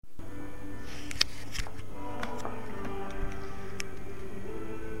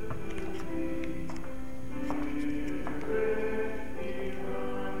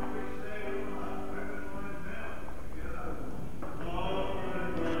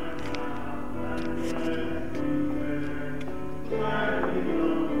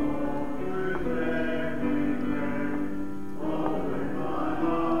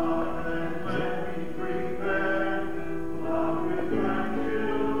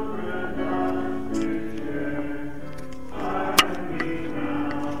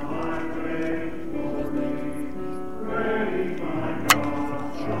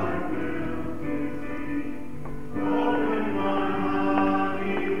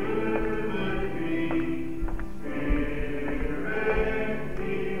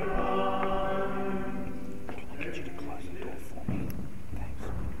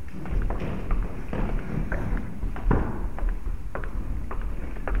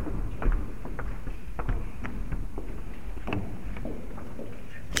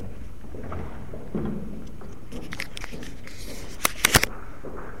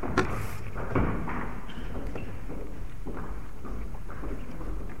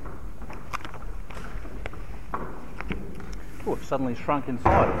foot suddenly shrunk in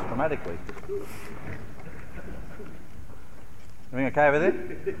size dramatically. Everything okay over there?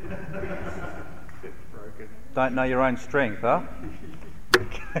 Don't know your own strength, huh?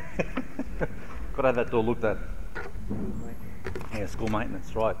 Got to have that door looked at. Yeah, school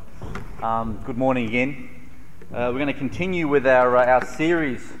maintenance, right. Good morning again. We're going to continue with our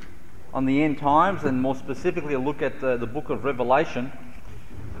series on the end times, and more specifically a look at the book of Revelation.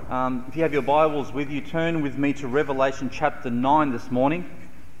 If you have your Bibles with you, turn with me to Revelation chapter 9 this morning.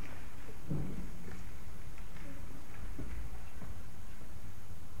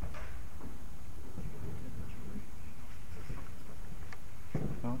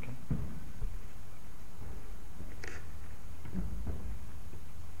 Okay.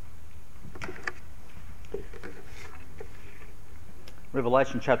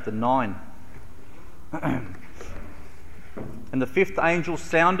 Revelation chapter 9. And the fifth angel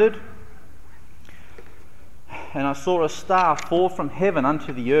sounded, and I saw a star fall from heaven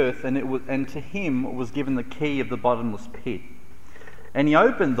unto the earth, and to him was given the key of the bottomless pit. And he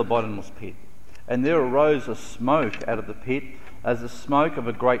opened the bottomless pit, and there arose a smoke out of the pit, as the smoke of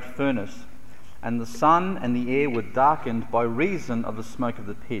a great furnace. And the sun and the air were darkened by reason of the smoke of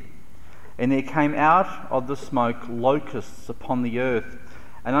the pit. And there came out of the smoke locusts upon the earth,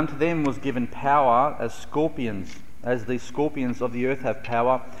 and unto them was given power as scorpions, as the scorpions of the earth have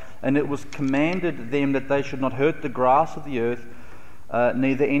power. And it was commanded them that they should not hurt the grass of the earth,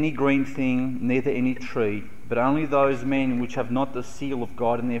 neither any green thing, neither any tree, but only those men which have not the seal of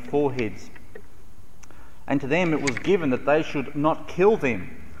God in their foreheads. And to them it was given that they should not kill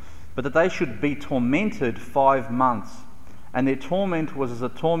them, but that they should be tormented 5 months. And their torment was as the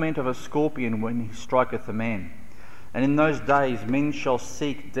torment of a scorpion when he striketh a man. And in those days men shall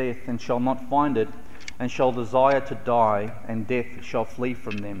seek death, and shall not find it, and shall desire to die, and death shall flee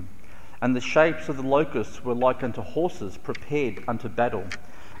from them. And the shapes of the locusts were like unto horses prepared unto battle,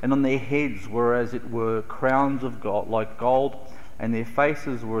 and on their heads were as it were crowns of gold, like gold, and their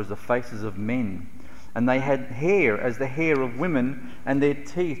faces were as the faces of men. And they had hair as the hair of women, and their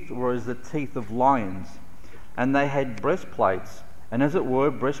teeth were as the teeth of lions. And they had breastplates, and as it were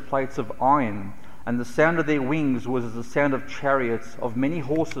breastplates of iron, and the sound of their wings was as the sound of chariots of many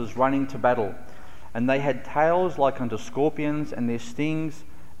horses running to battle. And they had tails like unto scorpions, and their stings,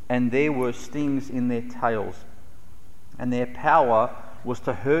 and there were stings in their tails. And their power was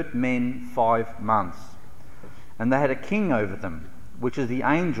to hurt men 5 months. And they had a king over them, which is the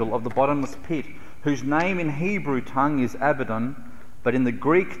angel of the bottomless pit, whose name in Hebrew tongue is Abaddon, but in the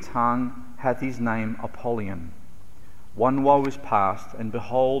Greek tongue hath his name Apollyon. One woe is past, and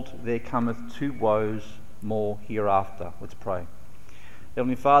behold, there cometh 2 woes more hereafter. Let's pray.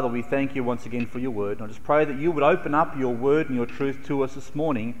 Heavenly Father, we thank you once again for your word. And I just pray that you would open up your word and your truth to us this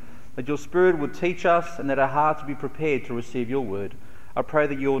morning, that your Spirit would teach us, and that our hearts would be prepared to receive your word. I pray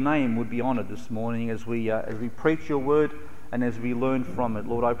that your name would be honoured this morning as we preach your word and as we learn from it.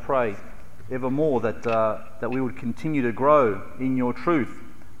 Lord, I pray evermore that we would continue to grow in your truth,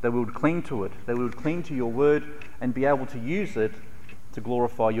 that we would cling to it, that we would cling to your word and be able to use it to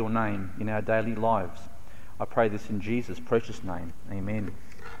glorify your name in our daily lives. I pray this in Jesus' precious name. Amen.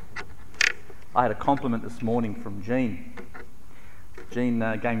 I had a compliment this morning from Jean. Jean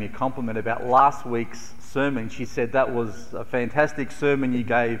gave me a compliment about last week's sermon. She said that was a fantastic sermon you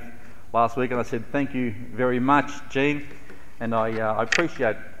gave last week, and I said thank you very much, Jean. And I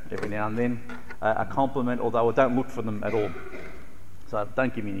appreciate every now and then a compliment, although I don't look for them at all. So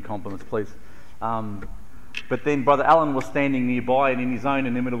don't give me any compliments, please. But then Brother Alan was standing nearby, and in his own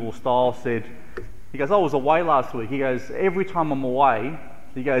inimitable style said, he goes, I was away last week. He goes, every time I'm away,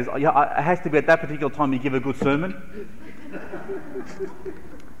 he goes, it has to be at that particular time you give a good sermon.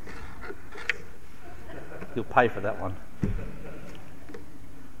 He'll pay for that one.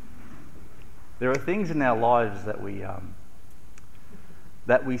 There are things in our lives that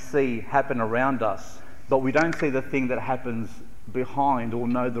we see happen around us, but we don't see the thing that happens behind or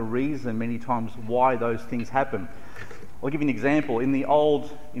know the reason many times why those things happen. I'll give you an example. In the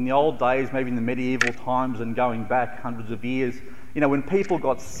old days, maybe in the medieval times and going back hundreds of years, when people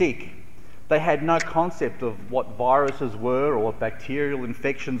got sick, they had no concept of what viruses were or what bacterial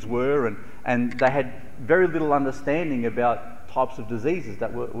infections were, and they had very little understanding about types of diseases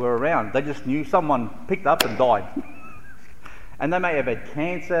that were around. They just knew someone picked up and died. And they may have had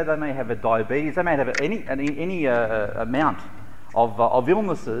cancer, they may have had diabetes, they may have any amount of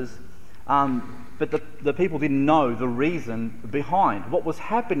illnesses, but the people didn't know the reason behind. What was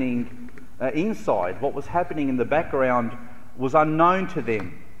happening inside, what was happening in the background was unknown to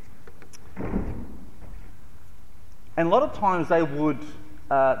them. And a lot of times they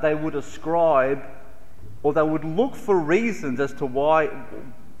would ascribe or they would look for reasons as to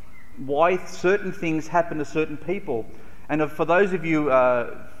why certain things happen to certain people. And for those of you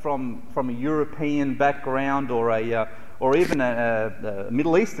from a European background or even a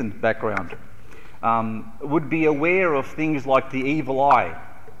Middle Eastern background, would be aware of things like the evil eye,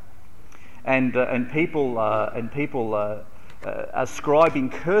 and people ascribing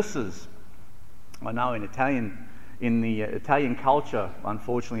curses. I know in the Italian culture,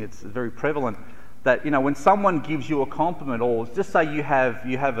 unfortunately, it's very prevalent that, when someone gives you a compliment, or just say you have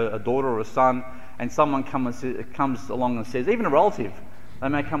a daughter or a son, and someone comes along and says, even a relative, they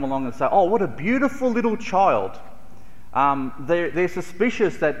may come along and say, "Oh, what a beautiful little child." They're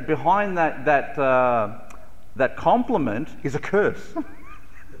suspicious that behind that compliment is a curse.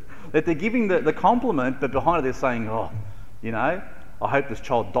 That they're giving the compliment, but behind it they're saying, "Oh, I hope this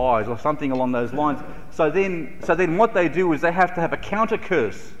child dies," or something along those lines. So then what they do is they have to have a counter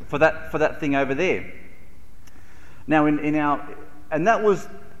curse for that thing over there. Now and that was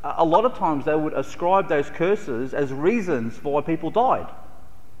a lot of times they would ascribe those curses as reasons for why people died.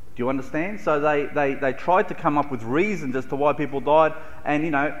 Do you understand? So they tried to come up with reasons as to why people died.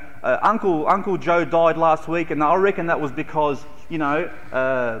 And Uncle Joe died last week, and I reckon that was because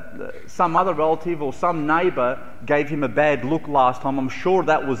some other relative or some neighbour gave him a bad look last time. I'm sure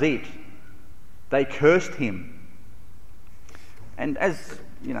that was it. They cursed him. And as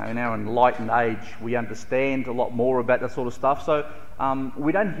in our enlightened age, we understand a lot more about that sort of stuff. So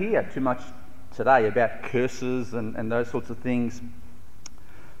we don't hear too much today about curses and those sorts of things.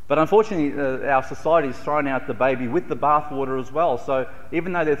 But unfortunately, our society has thrown out the baby with the bathwater as well. So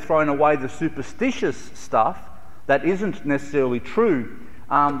even though they've thrown away the superstitious stuff that isn't necessarily true,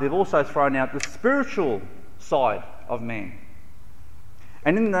 they've also thrown out the spiritual side of man.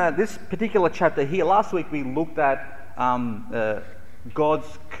 And in this particular chapter here, last week we looked at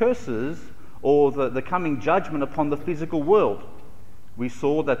God's curses, or the coming judgment upon the physical world. We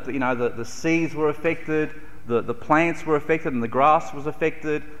saw that the seas were affected, the plants were affected, and the grass was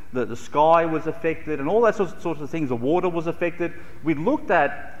affected, the sky was affected, and all those sorts of things. The water was affected. We looked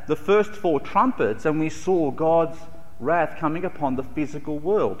at the first 4 trumpets, and we saw God's wrath coming upon the physical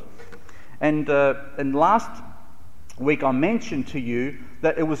world. And last week I mentioned to you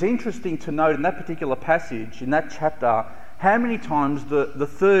that it was interesting to note in that particular passage, in that chapter, how many times the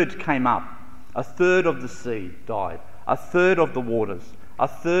third came up. A third of the sea died. A third of the waters. A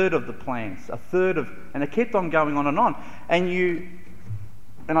third of the plants. And it kept on going on and on.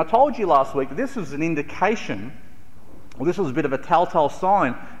 And I told you last week that this was an indication, or this was a bit of a telltale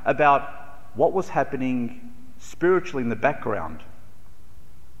sign about what was happening spiritually in the background.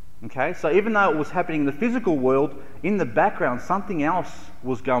 Okay, so even though it was happening in the physical world, in the background something else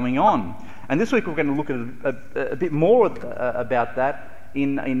was going on. And this week we're going to look at a bit more about that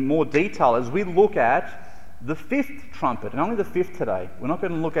in more detail as we look at the 5th trumpet, and only the 5th today. We're not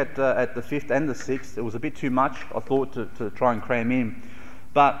going to look at the 5th and the 6th. It was a bit too much, I thought, to try and cram in.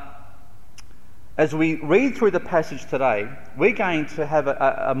 But as we read through the passage today, we're going to have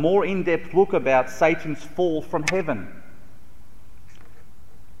a more in-depth look about Satan's fall from heaven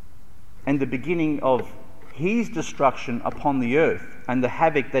and the beginning of his destruction upon the earth and the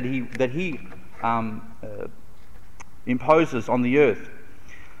havoc that he imposes on the earth.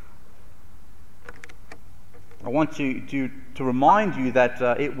 I want to remind you that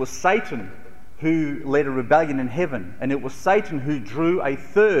it was Satan who led a rebellion in heaven, and it was Satan who drew a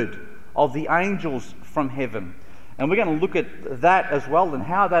third of the angels from heaven. And we're going to look at that as well, and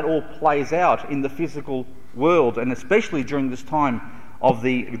how that all plays out in the physical world, and especially during this time of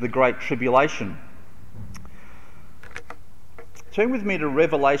the Great Tribulation. Turn with me to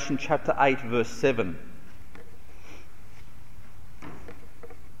Revelation chapter 8, verse 7. I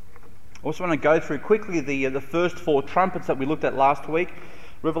also want to go through quickly the first 4 trumpets that we looked at last week.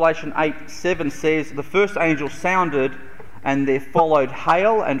 Revelation 8:7 says, "The first angel sounded, and there followed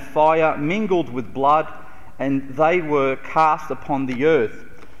hail and fire mingled with blood, and they were cast upon the earth.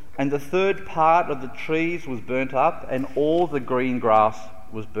 And the third part of the trees was burnt up, and all the green grass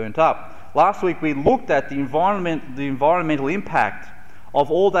was burnt up." Last week we looked at the environmental impact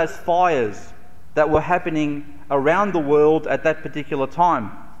of all those fires that were happening around the world at that particular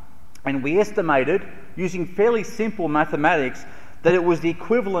time. And we estimated, using fairly simple mathematics, that it was the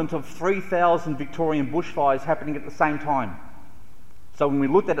equivalent of 3,000 Victorian bushfires happening at the same time. So when we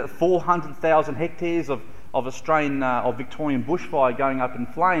looked at it, 400,000 hectares of Victorian bushfire going up in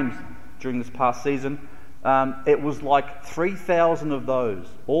flames during this past season, it was like 3,000 of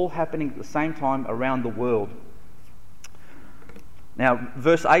those, all happening at the same time around the world. Now,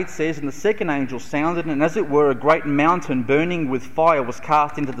 verse 8 says, "And the second angel sounded, and as it were a great mountain burning with fire was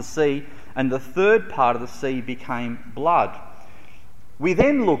cast into the sea, and the third part of the sea became blood. We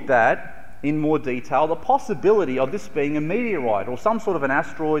then looked at, in more detail, the possibility of this being a meteorite or some sort of an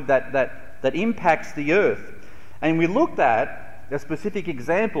asteroid that impacts the Earth. And we looked at a specific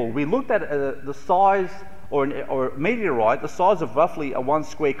example. We looked at the size, or a meteorite, the size of roughly a 1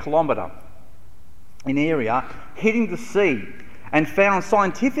 square kilometre in area, hitting the sea, and found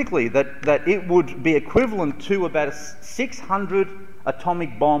scientifically that it would be equivalent to about 600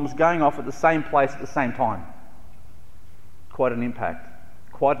 atomic bombs going off at the same place at the same time. Quite an impact,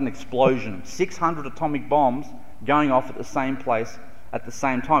 quite an explosion. 600 atomic bombs going off at the same place at the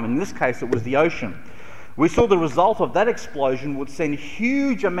same time. In this case, it was the ocean. We saw the result of that explosion would send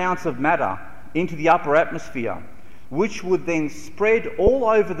huge amounts of matter into the upper atmosphere, which would then spread all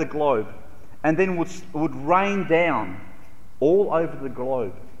over the globe and then would rain down all over the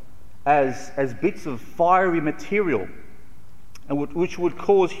globe as bits of fiery material, and which would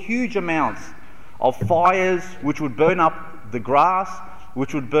cause huge amounts of fires, which would burn up the grass,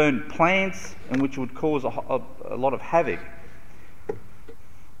 which would burn plants, and which would cause a lot of havoc.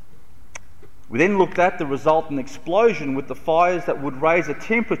 We then looked at the resultant explosion with the fires that would raise the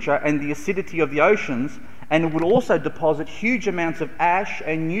temperature and the acidity of the oceans, and it would also deposit huge amounts of ash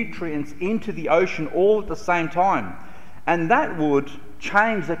and nutrients into the ocean all at the same time. And that would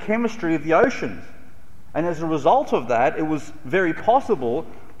change the chemistry of the oceans. And as a result of that, it was very possible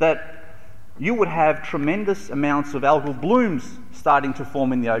that you would have tremendous amounts of algal blooms starting to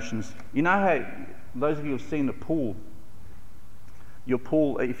form in the oceans. You know how, those of you who have seen a pool, your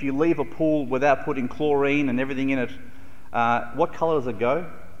pool, if you leave a pool without putting chlorine and everything in it, what colour does it go?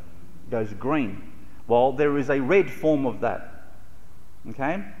 It goes green. Well, there is a red form of that.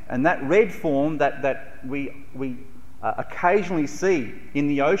 Okay? And that red form that we occasionally see in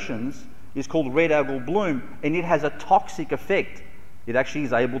the oceans is called red algal bloom, and it has a toxic effect. It actually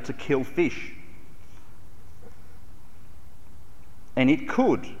is able to kill fish. And it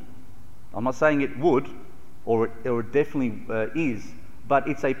could, I'm not saying it would, or it definitely is, but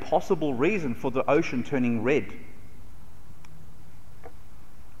it's a possible reason for the ocean turning red.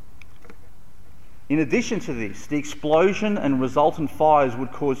 In addition to this, the explosion and resultant fires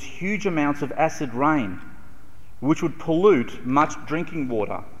would cause huge amounts of acid rain, which would pollute much drinking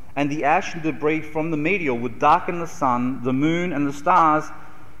water, and the ash and debris from the meteor would darken the sun, the moon, and the stars,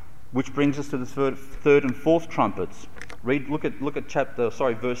 which brings us to the third and fourth trumpets. Look at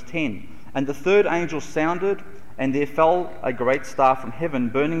verse 10. And the third angel sounded, and there fell a great star from heaven,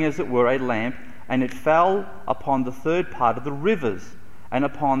 burning as it were a lamp, and it fell upon the third part of the rivers, and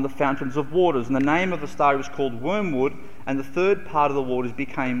upon the fountains of waters. And the name of the star was called Wormwood, and the third part of the waters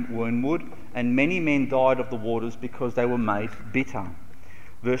became wormwood, and many men died of the waters because they were made bitter.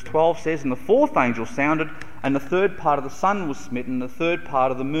 Verse 12 says, And the fourth angel sounded, and the third part of the sun was smitten, and the third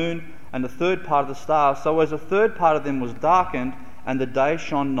part of the moon, and the third part of the stars. So as a third part of them was darkened, and the day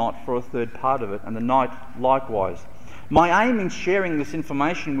shone not for a third part of it, and the night likewise. My aim in sharing this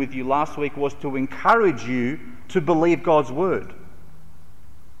information with you last week was to encourage you to believe God's word.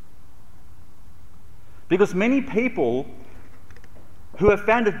 Because many people who have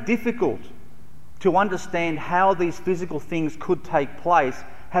found it difficult to understand how these physical things could take place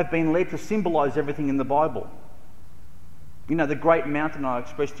have been led to symbolize everything in the Bible. You know, the great mountain I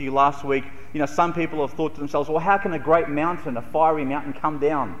expressed to you last week, some people have thought to themselves, well, how can a great mountain, a fiery mountain, come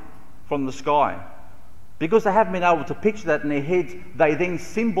down from the sky? Because they haven't been able to picture that in their heads, they then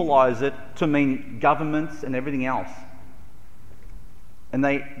symbolize it to mean governments and everything else. And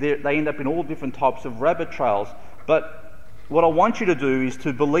they end up in all different types of rabbit trails. But what I want you to do is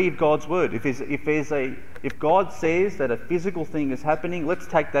to believe God's word. If God says that a physical thing is happening, let's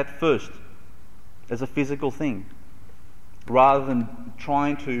take that first as a physical thing, rather than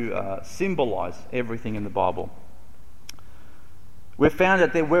trying to symbolize everything in the Bible. We've found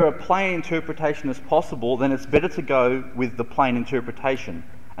that where a plain interpretation is possible, then it's better to go with the plain interpretation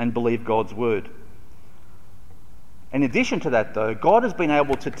and believe God's word. In addition to that, though, God has been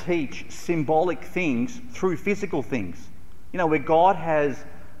able to teach symbolic things through physical things. Where God has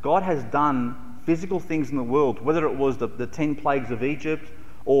done physical things in the world, whether it was the 10 plagues of Egypt,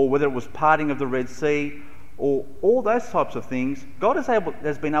 or whether it was parting of the Red Sea, or all those types of things, God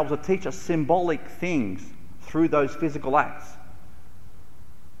has been able to teach us symbolic things through those physical acts.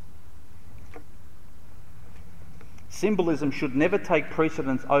 Symbolism should never take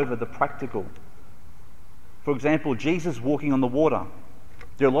precedence over the practical. For example, Jesus walking on the water.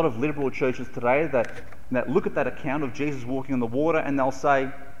 There are a lot of liberal churches today that look at that account of Jesus walking on the water and they'll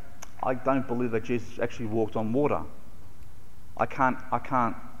say, I don't believe that Jesus actually walked on water. I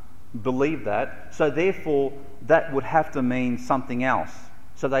can't believe that. So therefore, that would have to mean something else.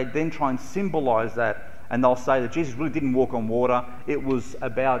 So they then try and symbolize that, and they'll say that Jesus really didn't walk on water. It was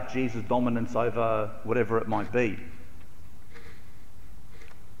about Jesus' dominance over whatever it might be.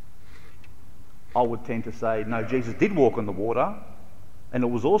 I would tend to say, no, Jesus did walk on the water, and it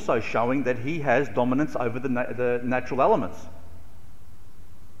was also showing that he has dominance over the natural elements.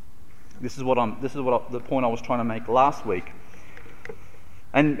 This is the point I was trying to make last week.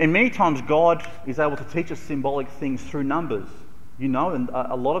 And many times God is able to teach us symbolic things through numbers. You know, and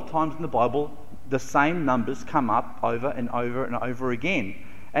a lot of times in the Bible, the same numbers come up over and over and over again.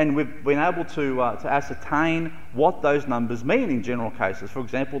 And we've been able to ascertain what those numbers mean in general cases. For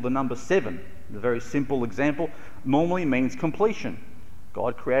example, the number 7, the very simple example, normally means completion.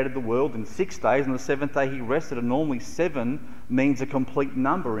 God created the world in 6 days, and the 7th day he rested, and normally 7 means a complete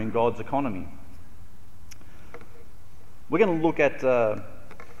number in God's economy. We're going to look at the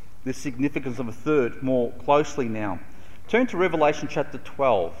significance of a third more closely now. Turn to Revelation chapter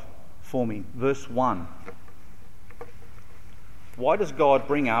 12 for me, verse 1. Why does God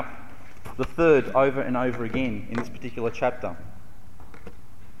bring up the third over and over again in this particular chapter?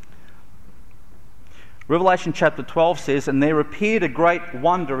 Revelation chapter 12 says, "And there appeared a great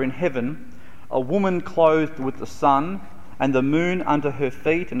wonder in heaven, a woman clothed with the sun, and the moon under her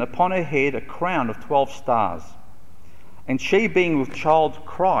feet, and upon her head a crown of 12 stars. And she, being with child,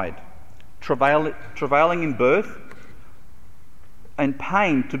 cried, travailing in birth, and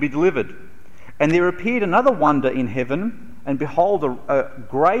pain to be delivered. And there appeared another wonder in heaven, and behold, a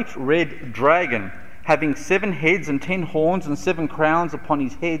great red dragon, having 7 heads and 10 horns and 7 crowns upon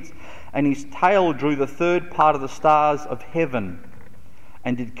his heads, and his tail drew the third part of the stars of heaven,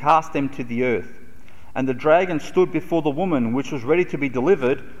 and did cast them to the earth. And the dragon stood before the woman, which was ready to be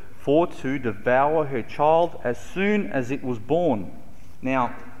delivered, for to devour her child as soon as it was born."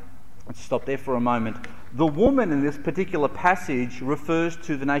 Now, let's stop there for a moment. The woman in this particular passage refers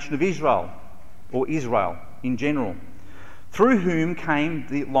to the nation of Israel, or Israel in general, through whom came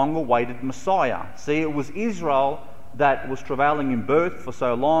the long-awaited Messiah. See, it was Israel that was travailing in birth for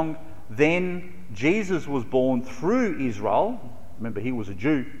so long. Then Jesus was born through Israel. Remember, he was a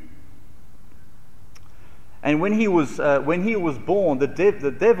Jew. And when he was born,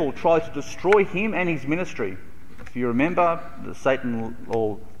 the devil tried to destroy him and his ministry. If you remember, Satan,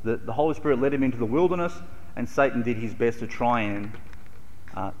 or the Holy Spirit led him into the wilderness, and Satan did his best to try and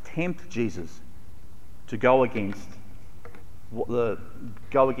tempt Jesus to go against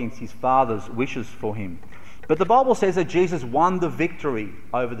his Father's wishes for him. But the Bible says that Jesus won the victory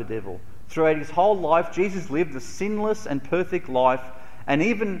over the devil. Throughout his whole life, Jesus lived a sinless and perfect life, and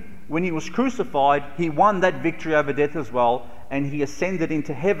even when he was crucified, he won that victory over death as well, and he ascended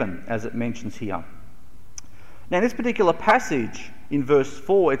into heaven, as it mentions here. Now, in this particular passage, in verse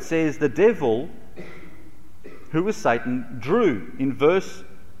 4, it says the devil, who was Satan, drew, in verse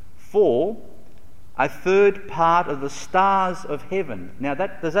 4, a third part of the stars of heaven. Now,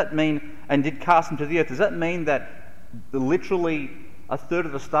 does that mean, and did cast them to the earth, does that mean that literally a third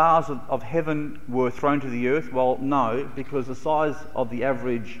of the stars of heaven were thrown to the earth? Well, no, because the size of the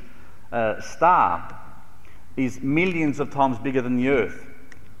average star is millions of times bigger than the earth.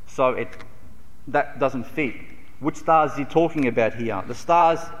 So that doesn't fit. Which stars is he talking about here? The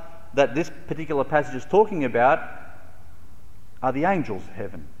stars that this particular passage is talking about are the angels of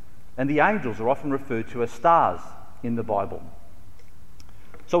heaven. And the angels are often referred to as stars in the Bible.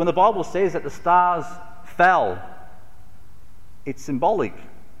 So when the Bible says that the stars fell, it's symbolic,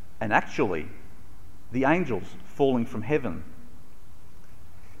 and actually the angels falling from heaven.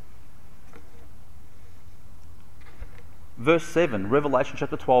 Verse 7, Revelation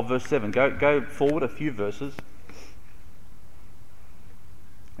chapter 12, verse 7. Go forward a few verses.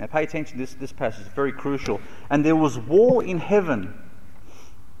 Now pay attention to this passage, it's very crucial. "And there was war in heaven.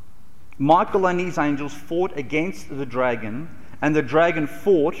 Michael and his angels fought against the dragon, and the dragon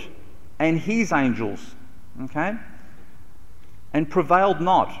fought and his angels." Okay? "And prevailed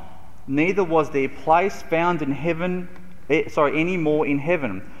not, neither was their place found in heaven, any more in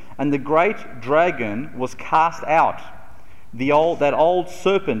heaven. And the great dragon was cast out, that old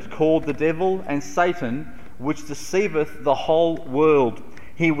serpent called the devil and Satan, which deceiveth the whole world.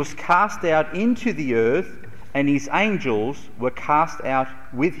 He was cast out into the earth, and his angels were cast out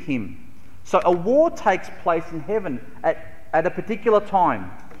with him." So a war takes place in heaven at a particular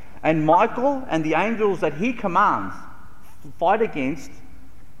time, and Michael and the angels that he commands fight against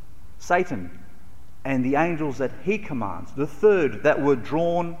Satan and the angels that he commands, the third that were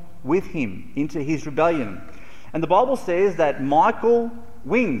drawn with him into his rebellion. And the Bible says that Michael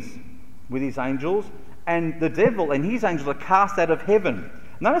wins with his angels, and the devil and his angels are cast out of heaven.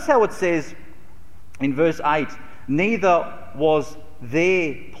 Notice how it says in verse 8, "Neither was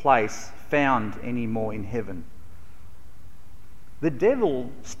their place found anymore in heaven. The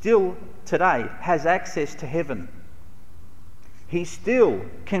devil still today has access to heaven. He still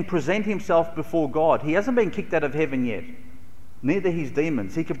can present himself before God. He hasn't been kicked out of heaven yet. Neither his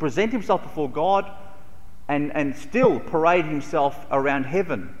demons. He can present himself before God and still parade himself around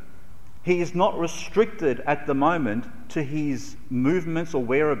heaven. He is not restricted at the moment to his movements or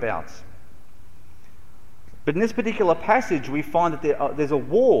whereabouts. But in this particular passage, we find that there's a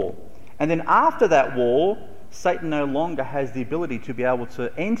war. And then after that war, Satan no longer has the ability to be able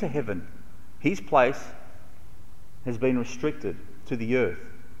to enter heaven. His place has been restricted to the earth.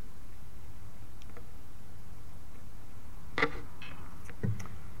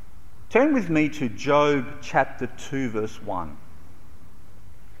 Turn with me to Job chapter 2, verse 1.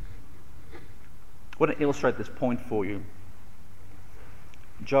 I want to illustrate this point for you.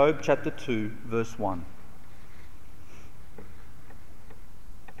 Job chapter 2, verse 1.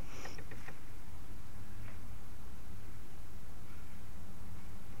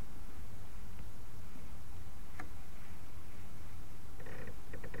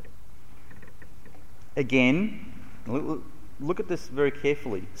 Again, look at this very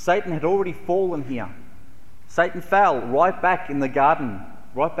carefully. Satan had already fallen here. Satan fell right back in the garden,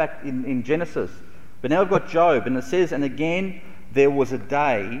 right back in Genesis. But now we've got Job, and it says, and again there was a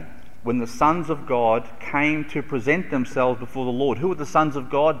day when the sons of God came to present themselves before the Lord. Who are the sons of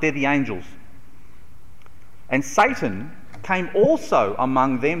God? They're the angels. And Satan came also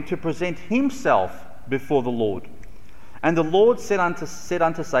among them to present himself before the Lord. And the Lord said unto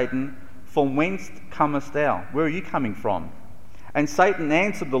Satan, from whence comest thou? Where are you coming from? And Satan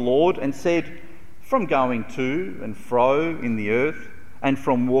answered the Lord and said, from going to and fro in the earth, and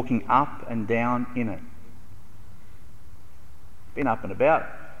from walking up and down in it. Been up and about,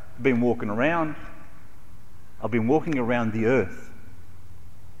 been walking around. I've been walking around the earth.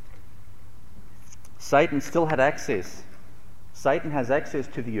 Satan still had access. Satan has access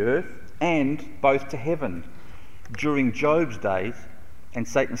to the earth and both to heaven during Job's days, and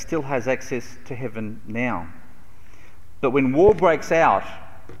Satan still has access to heaven now. But when war breaks out,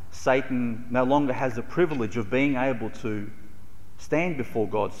 Satan no longer has the privilege of being able to stand before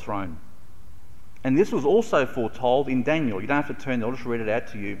God's throne. And this was also foretold in Daniel. You don't have to turn there, I'll just read it out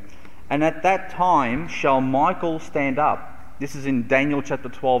to you. And at that time shall Michael stand up. This is in Daniel chapter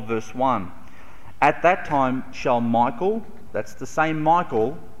 12, verse 1. At that time shall Michael, that's the same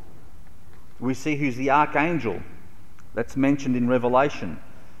Michael, we see who's the archangel, that's mentioned in Revelation.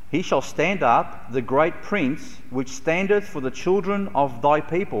 He shall stand up, the great prince, which standeth for the children of thy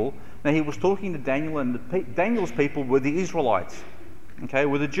people. Now he was talking to Daniel, and Daniel's people were the Israelites,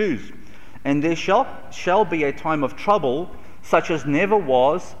 were the Jews. And there shall be a time of trouble, such as never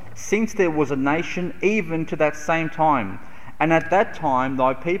was, since there was a nation, even to that same time. And at that time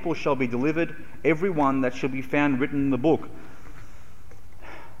thy people shall be delivered, every one that shall be found written in the book.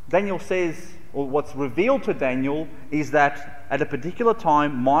 Daniel says, or what's revealed to Daniel is that at a particular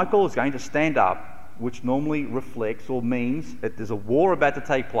time Michael is going to stand up, which normally reflects or means that there's a war about to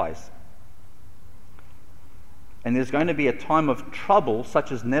take place. And there's going to be a time of trouble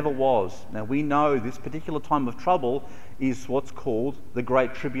such as never was. Now we know this particular time of trouble is what's called the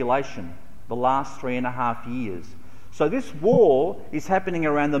Great Tribulation, the last 3.5 years. So this war is happening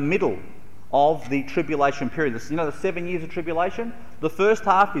around the middle of the tribulation period. The 7 years of tribulation, the first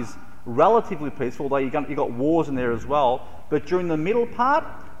half is relatively peaceful, although you've got wars in there as well. But during the middle part,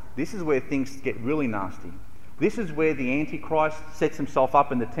 this is where things get really nasty. This is where the Antichrist sets himself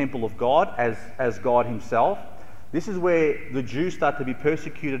up in the temple of God as God himself. This is where the Jews start to be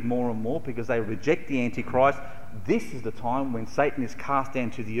persecuted more and more because they reject the Antichrist. This is the time when Satan is cast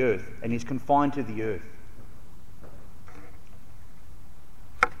down to the earth and is confined to the earth.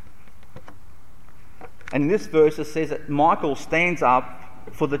 And in this verse it says that Michael stands up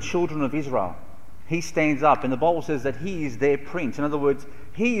for the children of Israel. He stands up, and the Bible says that he is their prince. In other words,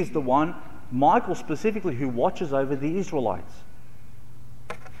 he is the one, Michael specifically, who watches over the Israelites.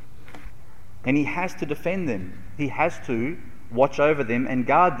 And he has to defend them. He has to watch over them and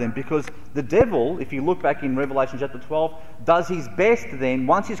guard them, because the devil, if you look back in Revelation chapter 12, does his best then,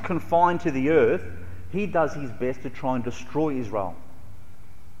 once he's confined to the earth, he does his best to try and destroy Israel.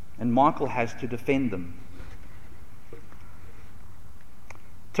 And Michael has to defend them.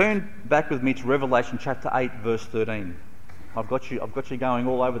 Turn back with me to Revelation chapter 8, verse 13. I've got you going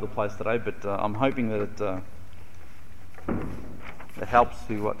all over the place today, but I'm hoping that it helps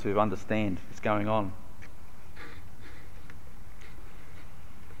to understand what's going on.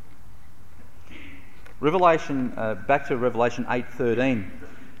 Back to Revelation 8:13,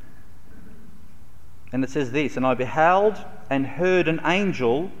 and it says this: "And I beheld, and heard an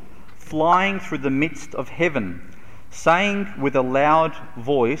angel flying through the midst of heaven, saying with a loud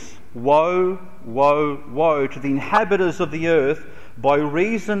voice, Woe, woe, woe to the inhabitants of the earth, by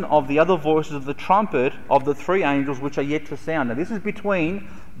reason of the other voices of the trumpet of the three angels which are yet to sound. Now this is between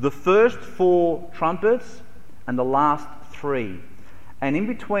the first 4 trumpets and the last 3. And in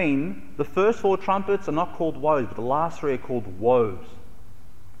between, the first 4 trumpets are not called woes, but the last 3 are called woes.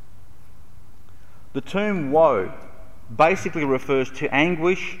 The term woe basically refers to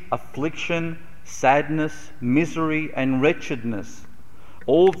anguish, affliction, sadness, misery, and wretchedness.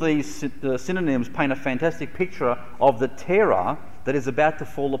 All these synonyms paint a fantastic picture of the terror that is about to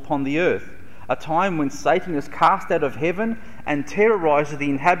fall upon the earth, a time when Satan is cast out of heaven and terrorizes the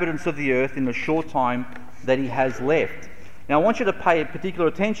inhabitants of the earth in the short time that he has left. Now I want you to pay particular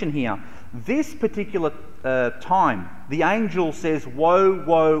attention here. This particular time, the angel says, Woe,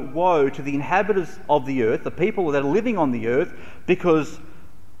 woe, woe to the inhabitants of the earth, the people that are living on the earth, because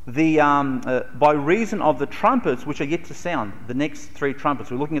by reason of the trumpets which are yet to sound, the next 3 trumpets.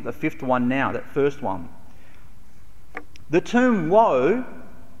 We're looking at the 5th one now, that first one. The term woe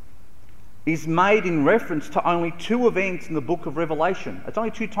is made in reference to only 2 events in the book of Revelation. It's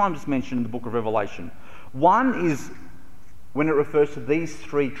only 2 times it's mentioned in the book of Revelation. One is when it refers to these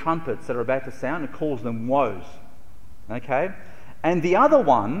 3 trumpets that are about to sound, it calls them woes. Okay? And the other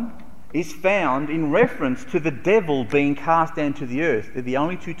one is found in reference to the devil being cast down to the earth. They're the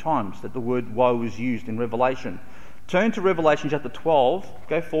only 2 times that the word woe is used in Revelation. Turn to Revelation chapter 12.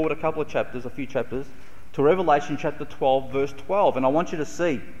 Go forward a few chapters, to Revelation chapter 12, verse 12. And I want you to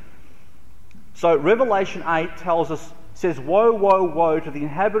see. So Revelation 8 says, Woe, woe, woe to the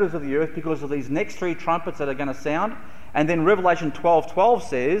inhabitants of the earth because of these next 3 trumpets that are going to sound. And then Revelation 12:12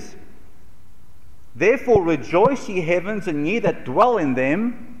 says, Therefore rejoice, ye heavens, and ye that dwell in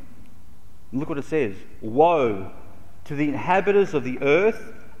them. Look what it says. Woe to the inhabitants of the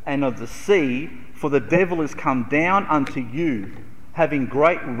earth and of the sea, for the devil is come down unto you, having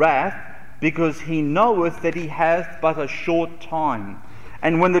great wrath, because he knoweth that he hath but a short time.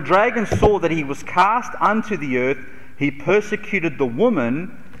 And when the dragon saw that he was cast unto the earth, he persecuted the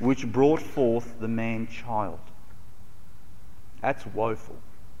woman which brought forth the man-child. That's woeful.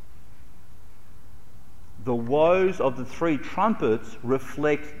 The woes of the 3 trumpets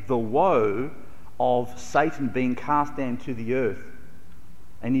reflect the woe of Satan being cast down to the earth.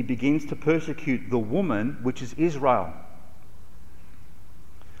 And he begins to persecute the woman, which is Israel.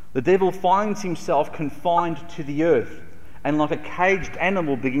 The devil finds himself confined to the earth, and like a caged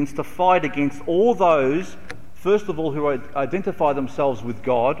animal begins to fight against all those, first of all, who identify themselves with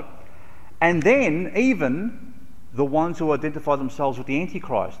God, and then even the ones who identify themselves with the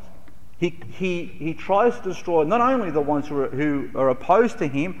Antichrist. He tries to destroy not only the ones who are opposed to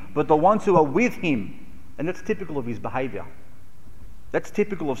him, but the ones who are with him. And that's typical of his behaviour. That's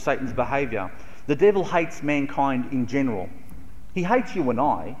typical of Satan's behaviour. The devil hates mankind in general. He hates you and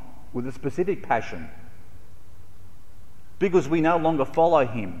I with a specific passion because we no longer follow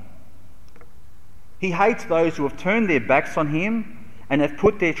him. He hates those who have turned their backs on him and have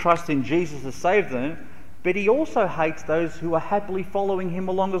put their trust in Jesus to save them, but he also hates those who are happily following him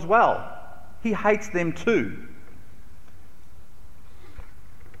along as well. He hates them too.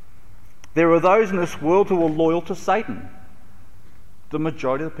 There are those in this world who are loyal to Satan. The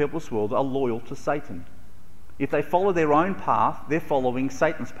majority of the people in this world are loyal to Satan. If they follow their own path, they're following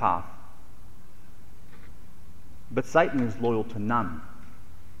Satan's path. But Satan is loyal to none.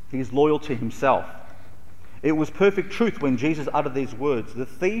 He is loyal to himself. It was perfect truth when Jesus uttered these words, "The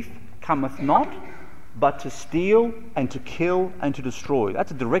thief cometh not, but to steal and to kill and to destroy."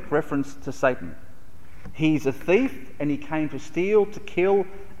 That's a direct reference to Satan. He's a thief and he came to steal, to kill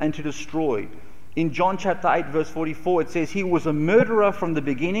and to destroy. In John chapter 8 verse 44 it says, "He was a murderer from the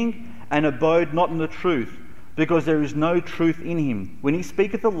beginning and abode not in the truth, because there is no truth in him. When he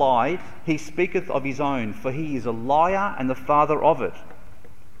speaketh a lie, he speaketh of his own, for he is a liar and the father of it."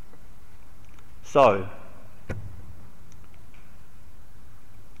 So,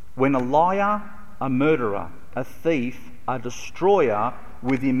 when a liar, a murderer, a thief, a destroyer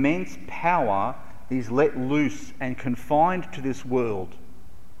with immense power is let loose and confined to this world,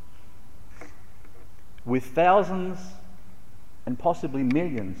 with thousands and possibly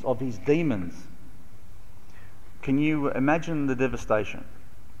millions of his demons, can you imagine the devastation?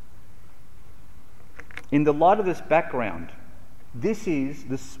 In the light of this background, this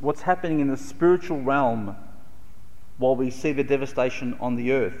is what's happening in the spiritual realm while we see the devastation on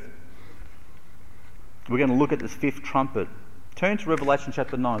the earth. We're going to look at this 5th trumpet. Turn to Revelation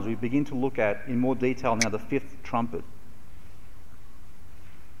chapter 9 as we begin to look at in more detail now the 5th trumpet.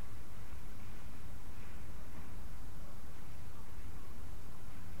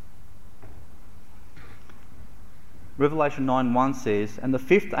 Revelation 9:1 says, "And the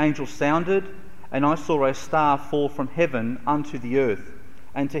fifth angel sounded, and I saw a star fall from heaven unto the earth,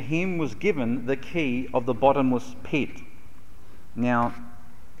 and to him was given the key of the bottomless pit." Now,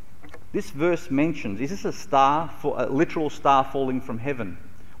 this verse mentions, is this a literal star falling from heaven?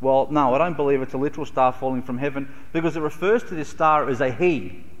 Well, no, I don't believe it's a literal star falling from heaven, because it refers to this star as a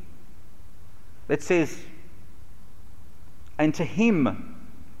he. It says, "And to him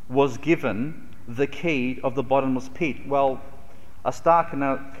was given the key of the bottomless pit." Well, a star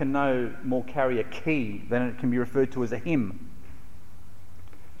can no more carry a key than it can be referred to as a him.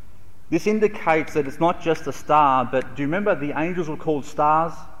 This indicates that it's not just a star, but do you remember the angels were called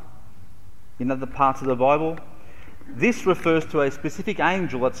stars in other parts of the Bible? This refers to a specific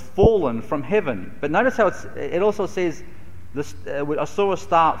angel that's fallen from heaven. But notice how it also says, I saw a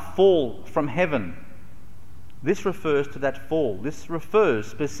star fall from heaven. This refers to that fall. This refers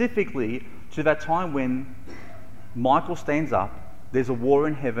specifically to that time when Michael stands up, there's a war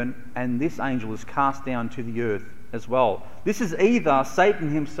in heaven, and this angel is cast down to the earth as well. This is either Satan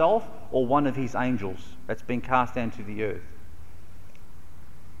himself or one of his angels that's been cast down to the earth.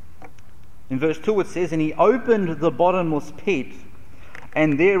 In verse 2 it says, "And he opened the bottomless pit,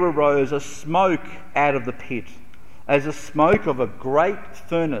 and there arose a smoke out of the pit, as the smoke of a great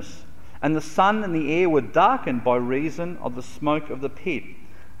furnace. And the sun and the air were darkened by reason of the smoke of the pit."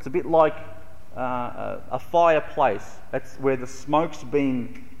 It's a bit like a fireplace. That's where the smoke's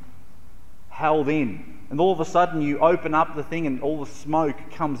being held in. And all of a sudden you open up the thing and all the smoke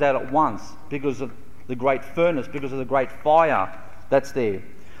comes out at once because of the great furnace, because of the great fire that's there.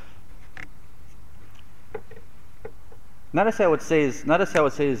 Notice how it says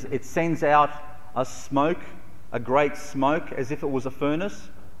it sends out a smoke, a great smoke, as if it was a furnace.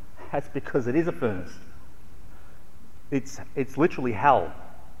 That's because it is a furnace. It's literally hell.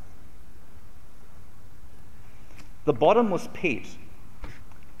 The bottomless pit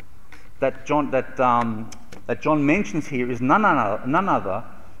that John mentions here is none other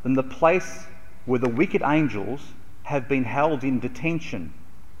than the place where the wicked angels have been held in detention.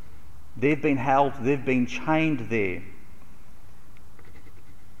 They've been chained there.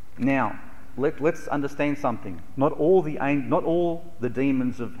 Now, let's understand something. Not all the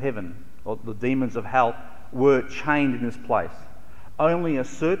demons of heaven or the demons of hell were chained in this place. Only a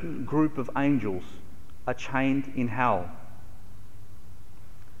certain group of angels are chained in hell.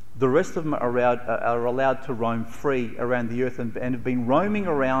 The rest of them are allowed to roam free around the earth and have been roaming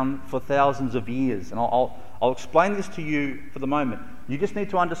around for thousands of years. And I'll explain this to you for the moment. You just need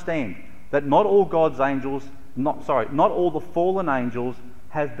to understand that not all God's angels, not all the fallen angels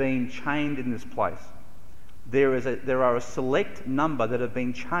have been chained in this place. There are a select number that have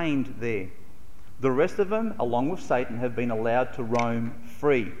been chained there. The rest of them, along with Satan, have been allowed to roam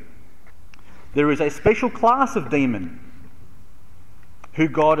free. There is a special class of demon who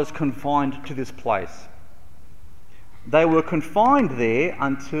God has confined to this place. They were confined there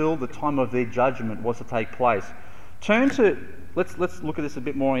until the time of their judgment was to take place. Let's look at this a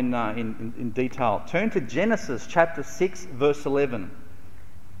bit more in detail. Turn to Genesis chapter 6, verse 11.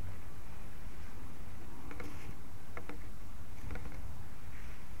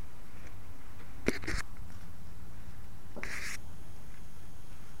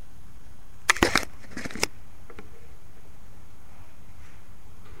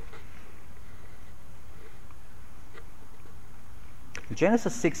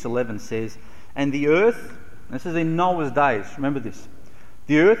 Genesis 6:11 says, "And the earth," this is in Noah's days, remember this,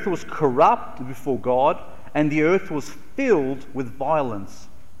 "the earth was corrupt before God, and the earth was filled with violence.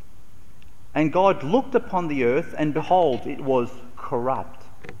 And God looked upon the earth, and behold, it was corrupt.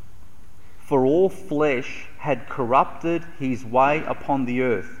 For all flesh had corrupted his way upon the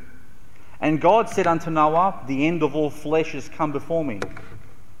earth. And God said unto Noah, The end of all flesh is come before me."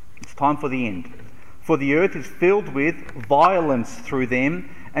 It's time for the end. "For the earth is filled with violence through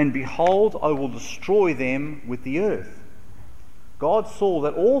them, and behold, I will destroy them with the earth." God saw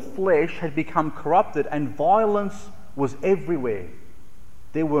that all flesh had become corrupted and violence was everywhere.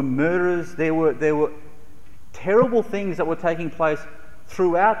 There were murders, there were terrible things that were taking place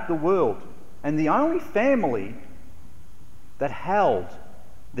throughout the world. And the only family that held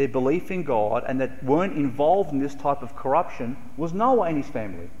their belief in God and that weren't involved in this type of corruption was Noah and his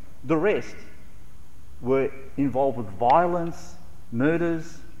family. The rest were involved with violence,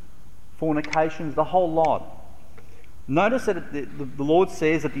 murders, fornications, the whole lot. Notice that the Lord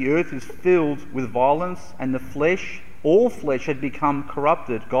says that the earth is filled with violence and all flesh had become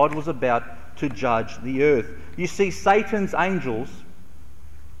corrupted. God was about to judge the earth. You see, Satan's angels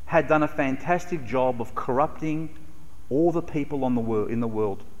had done a fantastic job of corrupting all the people in the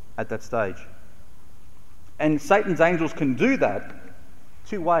world at that stage. And Satan's angels can do that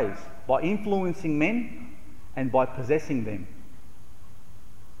two ways: by influencing men and by possessing them.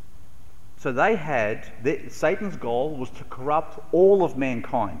 So Satan's goal was to corrupt all of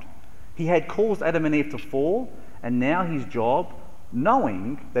mankind. He had caused Adam and Eve to fall, and now his job,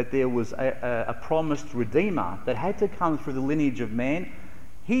 knowing that there was a promised Redeemer that had to come through the lineage of man,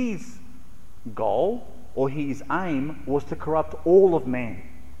 his goal or his aim was to corrupt all of man.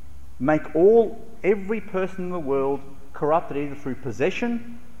 Make every person in the world corrupted either through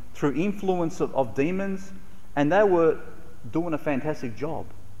possession, through influence of demons, and they were doing a fantastic job.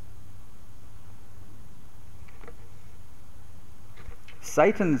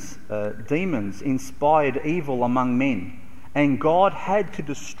 Satan's demons inspired evil among men, and God had to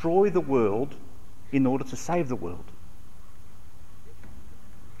destroy the world in order to save the world.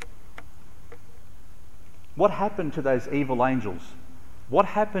 What happened to those evil angels? What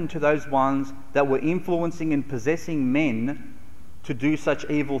happened to those ones that were influencing and possessing men to do such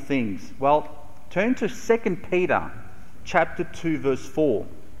evil things? Well, turn to 2 Peter chapter 2 verse 4.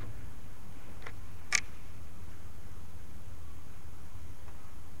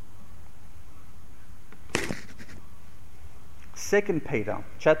 2 Peter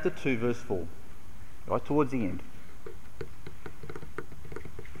chapter 2 verse 4, right towards the end.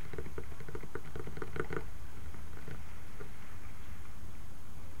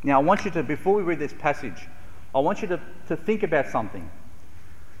 Now I want you to, before we read this passage, I want you to think about something.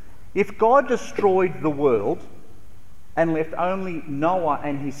 If God destroyed the world and left only Noah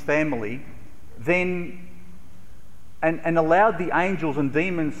and his family, then and allowed the angels and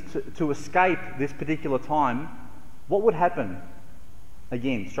demons to escape this particular time, what would happen?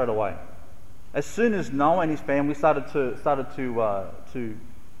 Again, straight away, as soon as Noah and his family started to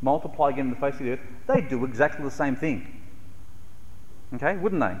multiply again in the face of the earth, they'd do exactly the same thing. Okay,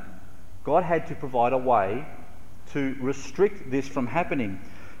 wouldn't they? God had to provide a way to restrict this from happening.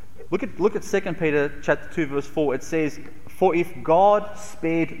 Look at 2 Peter chapter 2 verse 4. It says, "For if God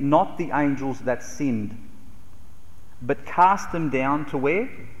spared not the angels that sinned, but cast them down to where?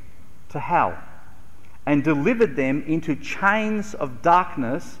 To hell, and delivered them into chains of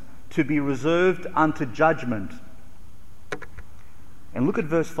darkness to be reserved unto judgment." And look at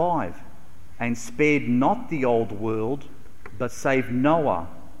verse 5. "And spared not the old world, but saved Noah,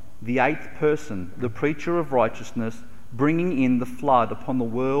 the eighth person, the preacher of righteousness, bringing in the flood upon the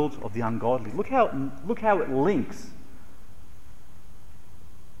world of the ungodly." Look how it links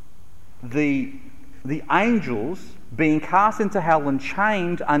the angels being cast into hell and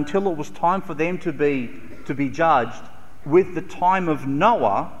chained until it was time for them to be judged, with the time of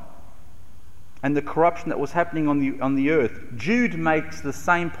Noah and the corruption that was happening on the earth. Jude makes the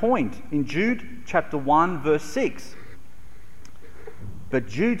same point in Jude chapter 1 verse 6. But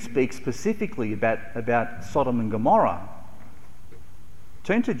Jude speaks specifically about Sodom and Gomorrah.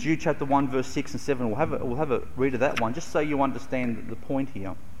 Turn to Jude chapter 1 verse 6 and 7. We'll have a read of that one, just so you understand the point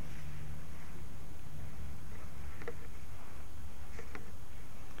here.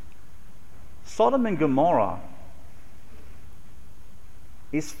 Sodom and Gomorrah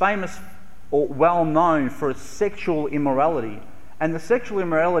is famous or well known for its sexual immorality. And the sexual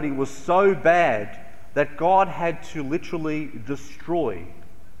immorality was so bad that God had to literally destroy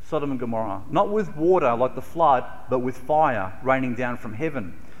Sodom and Gomorrah. Not with water like the flood, but with fire raining down from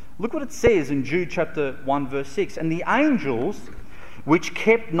heaven. Look what it says in Jude chapter 1 verse 6. "And the angels which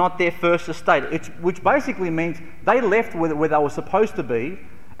kept not their first estate," which basically means they left where they were supposed to be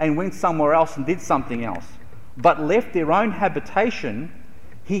and went somewhere else and did something else, but left their own habitation,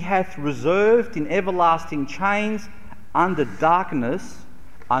 "he hath reserved in everlasting chains under darkness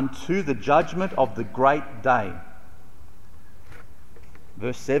unto the judgment of the great day."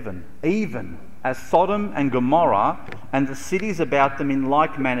 Verse 7, "Even as Sodom and Gomorrah and the cities about them in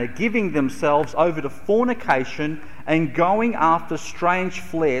like manner, giving themselves over to fornication and going after strange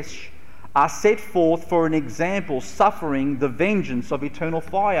flesh, are set forth for an example, suffering the vengeance of eternal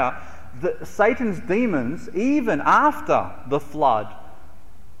fire." Satan's demons, even after the flood,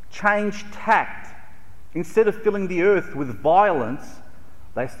 changed tact. Instead of filling the earth with violence,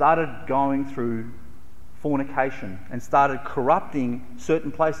 they started going through fornication and started corrupting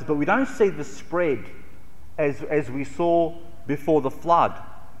certain places. But we don't see the spread as we saw before the flood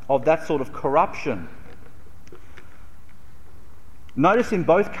of that sort of corruption. Notice in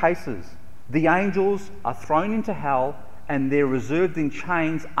both cases, the angels are thrown into hell and they're reserved in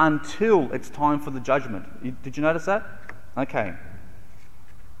chains until it's time for the judgment. Did you notice that? Okay.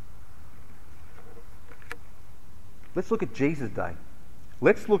 Let's look at Jesus' day.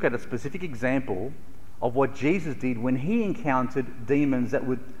 Let's look at a specific example of what Jesus did when he encountered demons that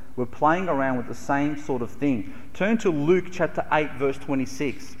were playing around with the same sort of thing. Turn to Luke chapter 8, verse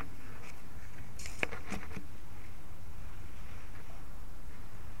 26.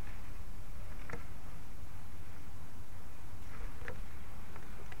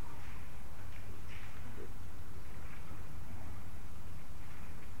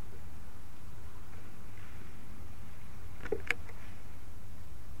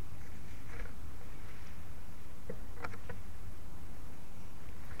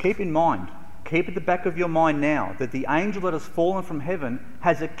 Keep in mind, keep at the back of your mind now, that the angel that has fallen from heaven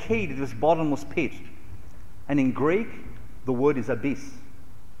has a key to this bottomless pit. And in Greek, the word is abyss.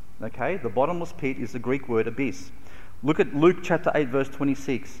 Okay, the bottomless pit is the Greek word abyss. Look at Luke chapter 8, verse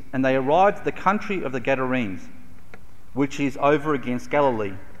 26. And they arrived at the country of the Gadarenes, which is over against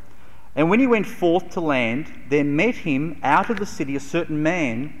Galilee. And when he went forth to land, there met him out of the city a certain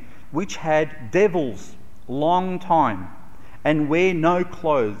man which had devils long time, and wear no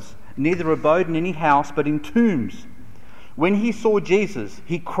clothes, neither abode in any house, but in tombs. When he saw Jesus,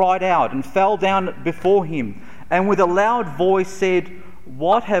 he cried out and fell down before him, and with a loud voice said,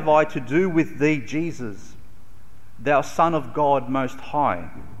 What have I to do with thee, Jesus, thou Son of God Most High?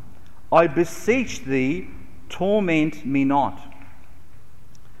 I beseech thee, torment me not.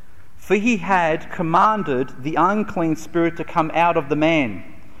 For he had commanded the unclean spirit to come out of the man.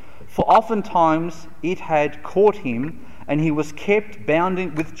 For oftentimes it had caught him, and he was kept bound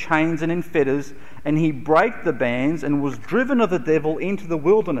with chains and in fetters, and he brake the bands and was driven of the devil into the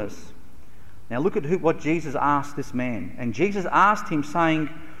wilderness. Now look at what Jesus asked this man. And Jesus asked him, saying,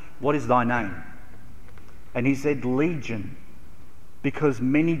 What is thy name? And he said, Legion, because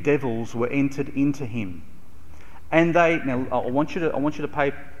many devils were entered into him. And now I want you to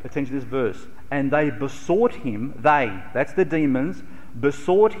pay attention to this verse. And they besought him, that's the demons,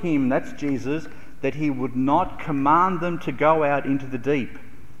 besought him, that's Jesus, that he would not command them to go out into the deep.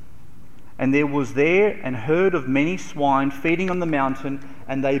 And there was there an herd of many swine feeding on the mountain,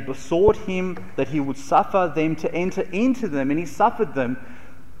 and they besought him that he would suffer them to enter into them, and he suffered them.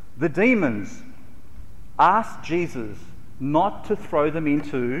 The demons asked Jesus not to throw them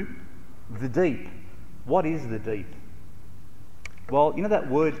into the deep. What is the deep? Well, you know that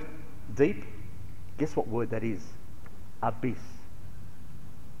word deep? Guess what word that is? Abyss.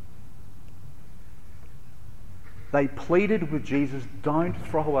 They pleaded with Jesus, don't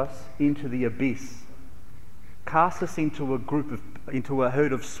throw us into the abyss. Cast us into a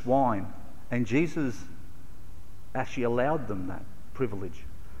herd of swine. And Jesus actually allowed them that privilege.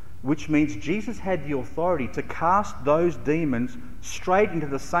 Which means Jesus had the authority to cast those demons straight into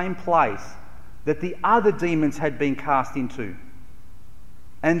the same place that the other demons had been cast into.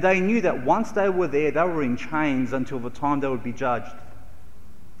 And they knew that once they were there, they were in chains until the time they would be judged.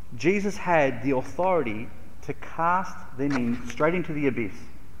 Jesus had the authority to cast them in straight into the abyss.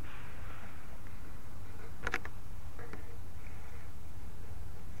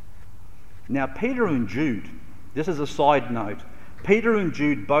 Now, Peter and Jude, just as a side note, Peter and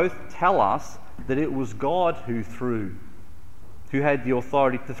Jude both tell us that it was God who had the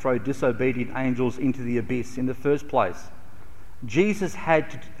authority to throw disobedient angels into the abyss in the first place. Jesus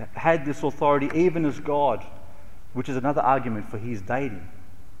had this authority even as God, which is another argument for his deity.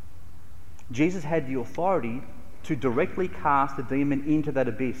 Jesus had the authority to directly cast a demon into that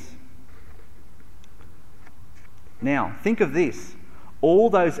abyss. Now, think of this. All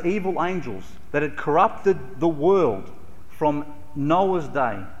those evil angels that had corrupted the world from Noah's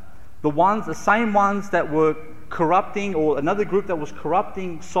day, the same ones that were corrupting, or another group that was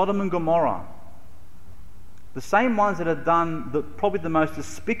corrupting Sodom and Gomorrah, the same ones that had done probably the most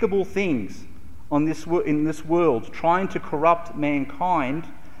despicable things in this world, trying to corrupt mankind,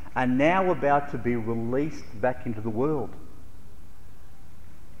 are now about to be released back into the world.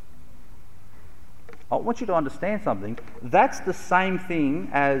 I want you to understand something. That's the same thing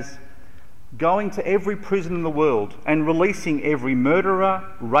as going to every prison in the world and releasing every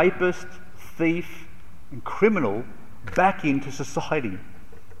murderer, rapist, thief, and criminal back into society,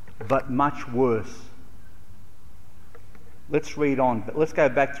 but much worse. Let's read on. Let's go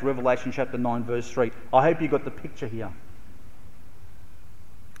back to Revelation chapter 9, verse 3. I hope you got the picture here.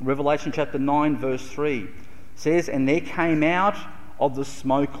 Revelation chapter 9, verse 3 says, And there came out of the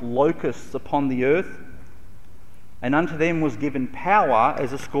smoke locusts upon the earth, and unto them was given power,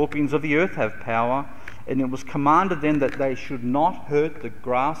 as the scorpions of the earth have power, and it was commanded them that they should not hurt the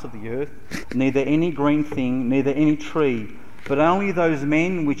grass of the earth, neither any green thing, neither any tree, but only those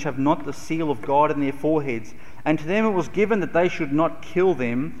men which have not the seal of God in their foreheads. And to them it was given that they should not kill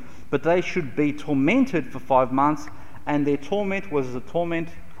them, but they should be tormented for 5 months, and their torment was the torment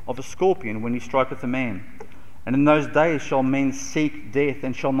of a scorpion when he striketh a man. And in those days shall men seek death,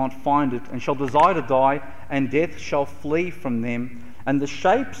 and shall not find it, and shall desire to die, and death shall flee from them. And the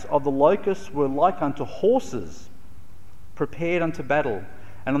shapes of the locusts were like unto horses, prepared unto battle,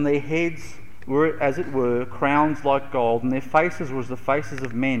 and on their heads were, as it were, crowns like gold, and their faces were as the faces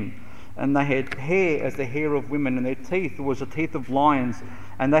of men. And they had hair as the hair of women, and their teeth was the teeth of lions,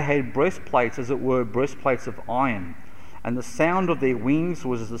 and they had breastplates, as it were, breastplates of iron. And the sound of their wings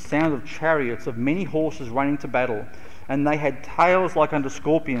was as the sound of chariots, of many horses running to battle. And they had tails like unto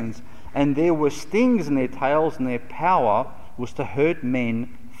scorpions, and there were stings in their tails, and their power was to hurt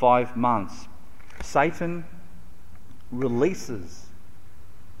men 5 months. Satan releases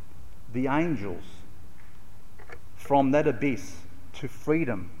the angels from that abyss to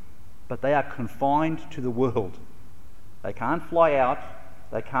freedom, but they are confined to the world. They can't fly out,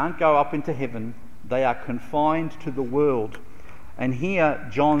 they can't go up into heaven, they are confined to the world. And here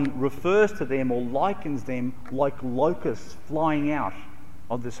John refers to them, or likens them, like locusts flying out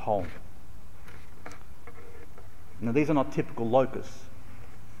of this hole. Now, these are not typical locusts.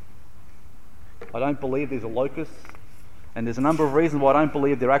 I don't believe these are locusts, and there's a number of reasons why I don't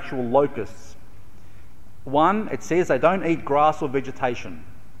believe they're actual locusts. One, it says they don't eat grass or vegetation.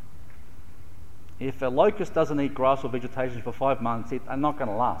 If a locust doesn't eat grass or vegetation for 5 months, they're not going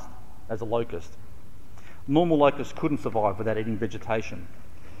to last as a locust. Normal locusts couldn't survive without eating vegetation.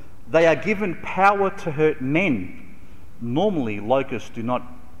 They are given power to hurt men. Normally, locusts do not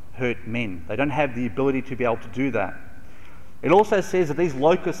hurt men. They don't have the ability to be able to do that. It also says that these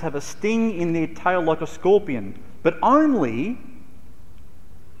locusts have a sting in their tail like a scorpion, but only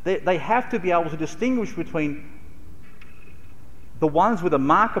they have to be able to distinguish between the ones with a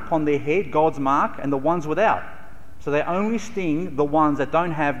mark upon their head, God's mark, and the ones without. So they only sting the ones that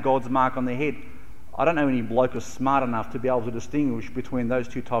don't have God's mark on their head. I don't know any locusts smart enough to be able to distinguish between those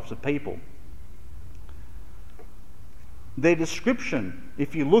two types of people. Their description,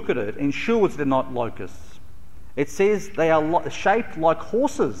 if you look at it, ensures they're not locusts. It says they are shaped like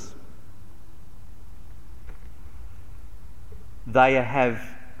horses. They have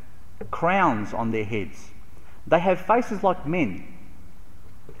crowns on their heads. They have faces like men.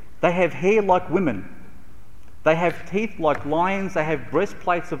 They have hair like women. They have teeth like lions. They have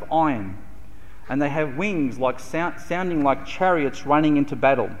breastplates of iron. And they have wings like sounding like chariots running into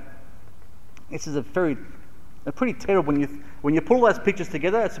battle. This is a pretty terrible. When you put all those pictures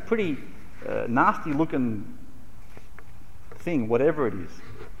together, it's a pretty nasty looking thing, whatever it is.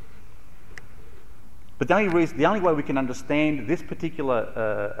 But the only way we can understand this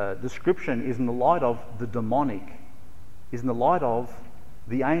particular description is in the light of the demonic, is in the light of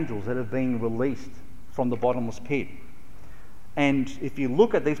the angels that have been released from the bottomless pit. And if you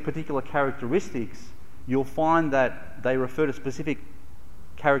look at these particular characteristics, you'll find that they refer to specific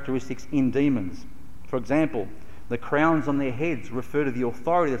characteristics in demons. For example, the crowns on their heads refer to the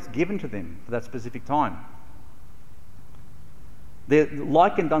authority that's given to them for that specific time. They're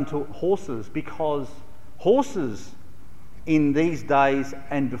likened unto horses because horses in these days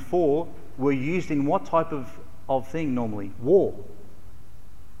and before were used in what type of thing normally? War.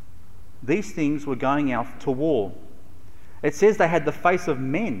 These things were going out to war. It says they had the face of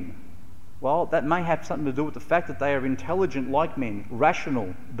men. Well, that may have something to do with the fact that they are intelligent like men,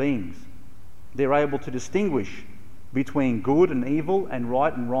 rational beings. They're able to distinguish between good and evil and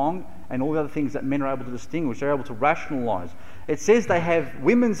right and wrong and all the other things that men are able to distinguish. They're able to rationalise. It says they have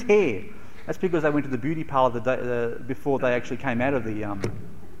women's hair. That's because they went to the beauty parlour before they actually came out of the...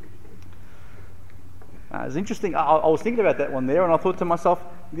 It was interesting. I was thinking about that one there, and I thought to myself,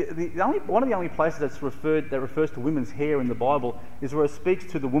 one of the only places that refers to women's hair in the Bible is where it speaks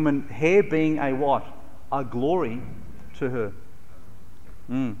to the woman hair being a what? A glory to her.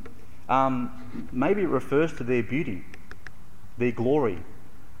 Maybe it refers to their beauty, their glory.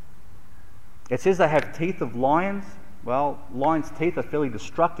 It says they have teeth of lions. Well, lions' teeth are fairly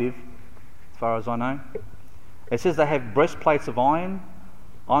destructive, as far as I know. It says they have breastplates of iron.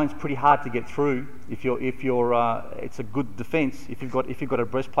 Iron's pretty hard to get through. It's a good defence if you've got a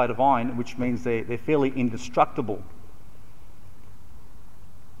breastplate of iron, which means they're fairly indestructible.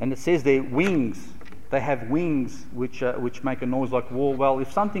 And it says their wings. They have wings which make a noise like war. Well,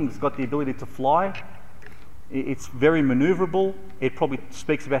 if something's got the ability to fly, it's very manoeuvrable. It probably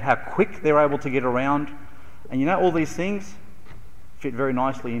speaks about how quick they're able to get around. And all these things fit very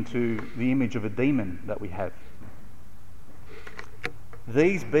nicely into the image of a demon that we have.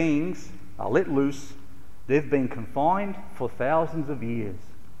 These beings are let loose. They've been confined for thousands of years,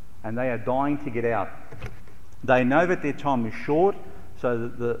 and they are dying to get out. They know that their time is short, so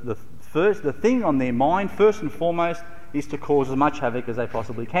the thing on their mind, first and foremost, is to cause as much havoc as they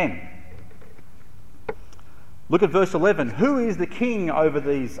possibly can. Look at verse 11. Who is the king over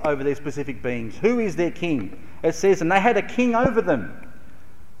these specific beings? Who is their king? It says, and they had a king over them,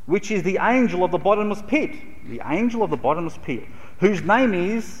 which is the angel of the bottomless pit. The angel of the bottomless pit, whose name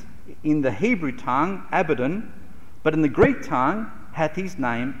is, in the Hebrew tongue, Abaddon, but in the Greek tongue hath his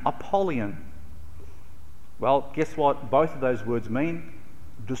name Apollyon. Well, guess what both of those words mean?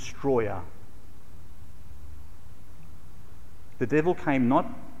 Destroyer. The devil came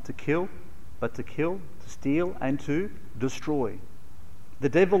not to kill, but to kill, to steal, and to destroy. The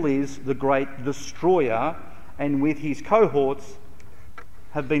devil is the great destroyer, and with his cohorts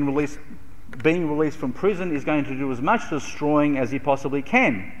being released from prison, is going to do as much destroying as he possibly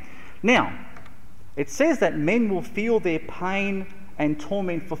can. Now, it says that men will feel their pain and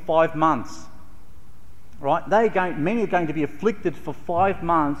torment for 5 months. Right? Many are going to be afflicted for 5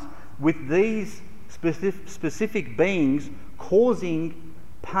 months with these specific beings causing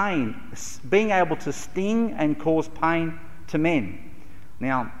pain, being able to sting and cause pain to men.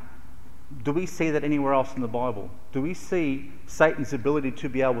 Now, do we see that anywhere else in the Bible? Do we see Satan's ability to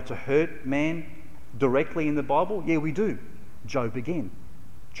be able to hurt man directly in the Bible? Yeah, we do. Job again.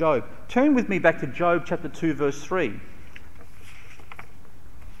 Job. Turn with me back to Job chapter 2, verse 3.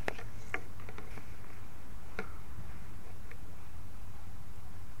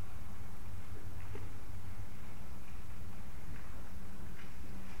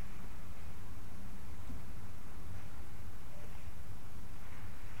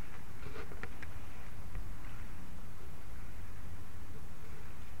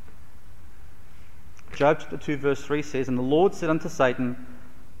 Job chapter 2 verse 3 says, and the Lord said unto Satan,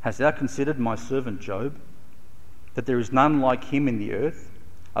 hast thou considered my servant Job, that there is none like him in the earth,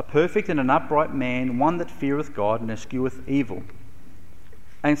 a perfect and an upright man, one that feareth God and escheweth evil.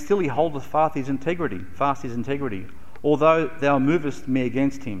 And still he holdeth fast his integrity, although thou movest me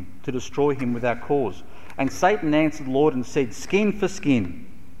against him, to destroy him without cause. And Satan answered the Lord and said, skin for skin.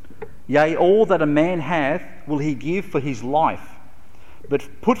 Yea, all that a man hath will he give for his life. But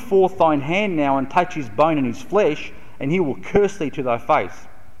put forth thine hand now and touch his bone and his flesh, and he will curse thee to thy face.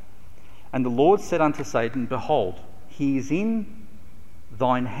 And the Lord said unto Satan, behold, he is in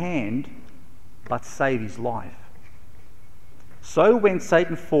thine hand, but save his life. So went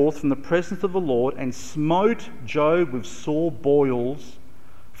Satan forth from the presence of the Lord, and smote Job with sore boils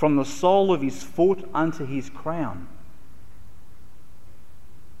from the sole of his foot unto his crown.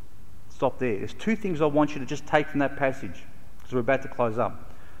 Stop there. There's 2 things I want you to just take from that passage, because we're about to close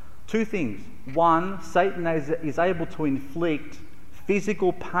up. 2 things. 1, Satan is able to inflict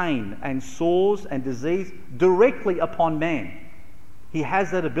physical pain and sores and disease directly upon man. He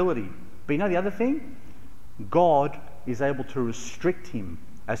has that ability. But you know the other thing? God is able to restrict him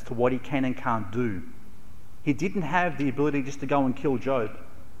as to what he can and can't do. He didn't have the ability just to go and kill Job.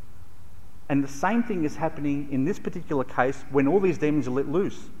 And the same thing is happening in this particular case when all these demons are let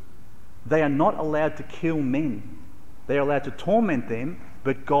loose. They are not allowed to kill men. They are allowed to torment them,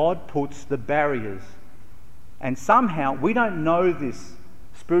 but God puts the barriers. And somehow, we don't know this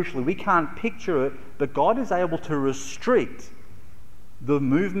spiritually, we can't picture it, but God is able to restrict the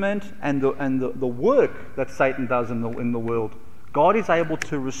movement and the work that Satan does in the world. God is able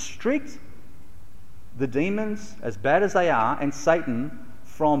to restrict the demons, as bad as they are, and Satan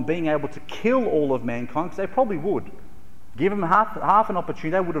from being able to kill all of mankind, because they probably would. Give them half an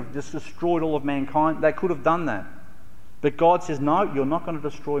opportunity, they would have just destroyed all of mankind. They could have done that. But God says, no, you're not going to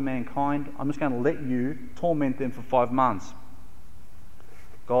destroy mankind. I'm just going to let you torment them for 5 months.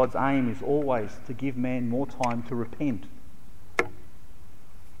 God's aim is always to give man more time to repent.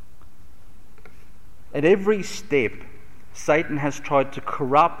 At every step, Satan has tried to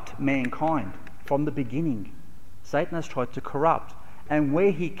corrupt mankind from the beginning. Satan has tried to corrupt. And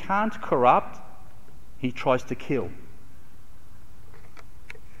where he can't corrupt, he tries to kill.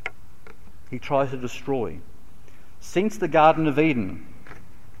 He tries to destroy. Since the Garden of Eden,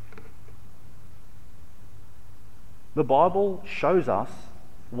 the Bible shows us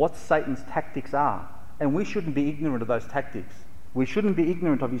what Satan's tactics are, and we shouldn't be ignorant of those tactics. We shouldn't be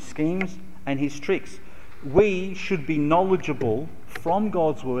ignorant of his schemes and his tricks. We should be knowledgeable from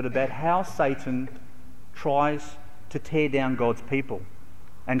God's word about how Satan tries to tear down God's people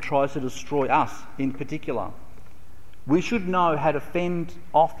and tries to destroy us in particular. We should know how to fend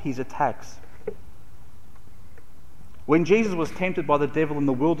off his attacks. When Jesus was tempted by the devil in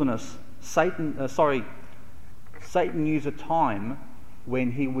the wilderness, Satan used a time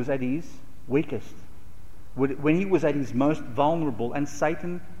when he was at his weakest, when he was at his most vulnerable, and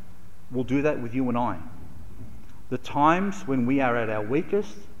Satan will do that with you and I. The times when we are at our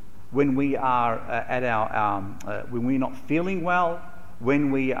weakest, when we are at our when we're not feeling well,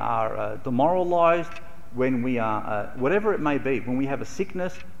 when we are demoralised, when we are, whatever it may be, when we have a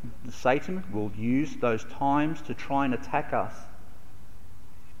sickness, Satan will use those times to try and attack us.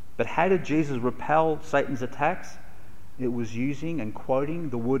 But how did Jesus repel Satan's attacks? It was using and quoting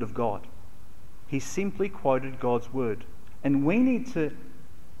the Word of God. He simply quoted God's Word. And we need to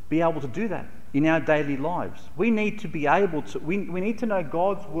be able to do that in our daily lives. We need to be able to, we need to know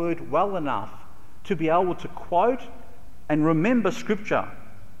God's Word well enough to be able to quote and remember Scripture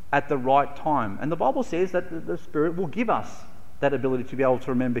at the right time. And the Bible says that the Spirit will give us that ability to be able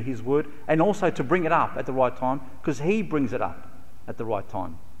to remember His Word and also to bring it up at the right time, because He brings it up at the right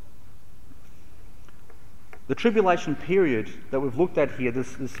time. The tribulation period that we've looked at here,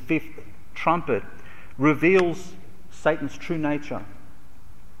 this fifth trumpet, reveals Satan's true nature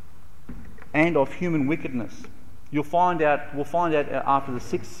and of human wickedness. We'll find out after the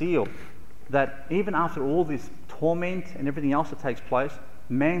sixth seal that even after all this torment and everything else that takes place,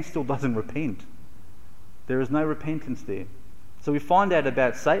 man still doesn't repent. There is no repentance there. So we find out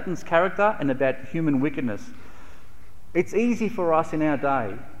about Satan's character and about human wickedness. It's easy for us in our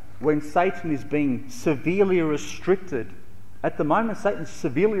day, when Satan is being severely restricted. At the moment, Satan's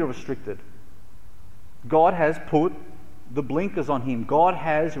severely restricted. God has put the blinkers on him. God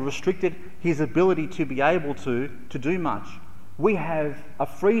has restricted his ability to be able to do much. We have a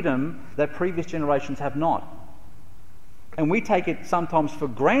freedom that previous generations have not. And we take it sometimes for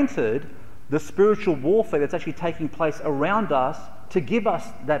granted, the spiritual warfare that's actually taking place around us to give us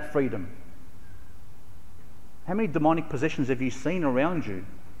that freedom. How many demonic possessions have you seen around you?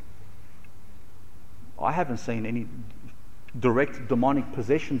 I haven't seen any direct demonic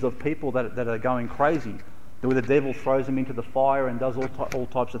possessions of people that are going crazy, where the devil throws them into the fire and does all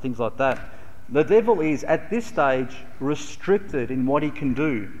types of things like that. The devil is, at this stage, restricted in what he can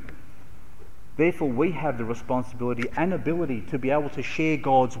do. Therefore, we have the responsibility and ability to be able to share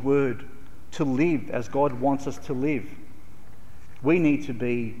God's word, to live as God wants us to live. We need to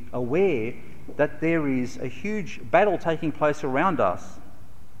be aware that there is a huge battle taking place around us.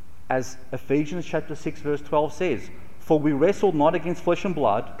 As Ephesians chapter 6 verse 12 says, "For we wrestle not against flesh and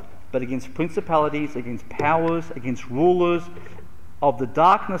blood, but against principalities, against powers, against rulers of the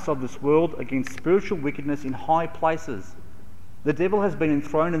darkness of this world, against spiritual wickedness in high places." The devil has been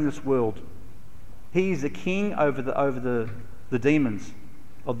enthroned in this world. He is the king over the demons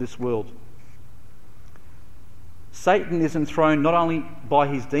of this world. Satan is enthroned not only by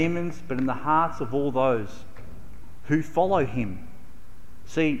his demons, but in the hearts of all those who follow him.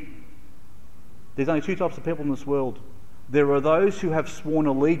 See, there's only two types of people in this world. There are those who have sworn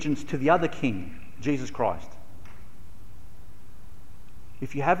allegiance to the other king, Jesus Christ.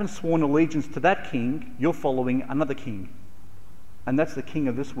 If you haven't sworn allegiance to that king, you're following another king. And that's the king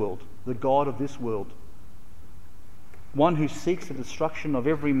of this world, the god of this world. One who seeks the destruction of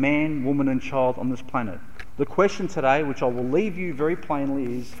every man, woman and child on this planet. The question today, which I will leave you very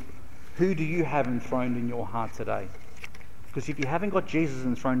plainly, is who do you have enthroned in your heart today? Because if you haven't got Jesus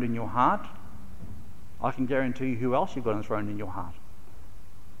enthroned in your heart, I can guarantee you who else you've got enthroned in your heart.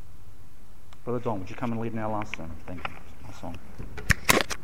 Brother Don, would you come and lead in our last sermon? Thank you. Our song.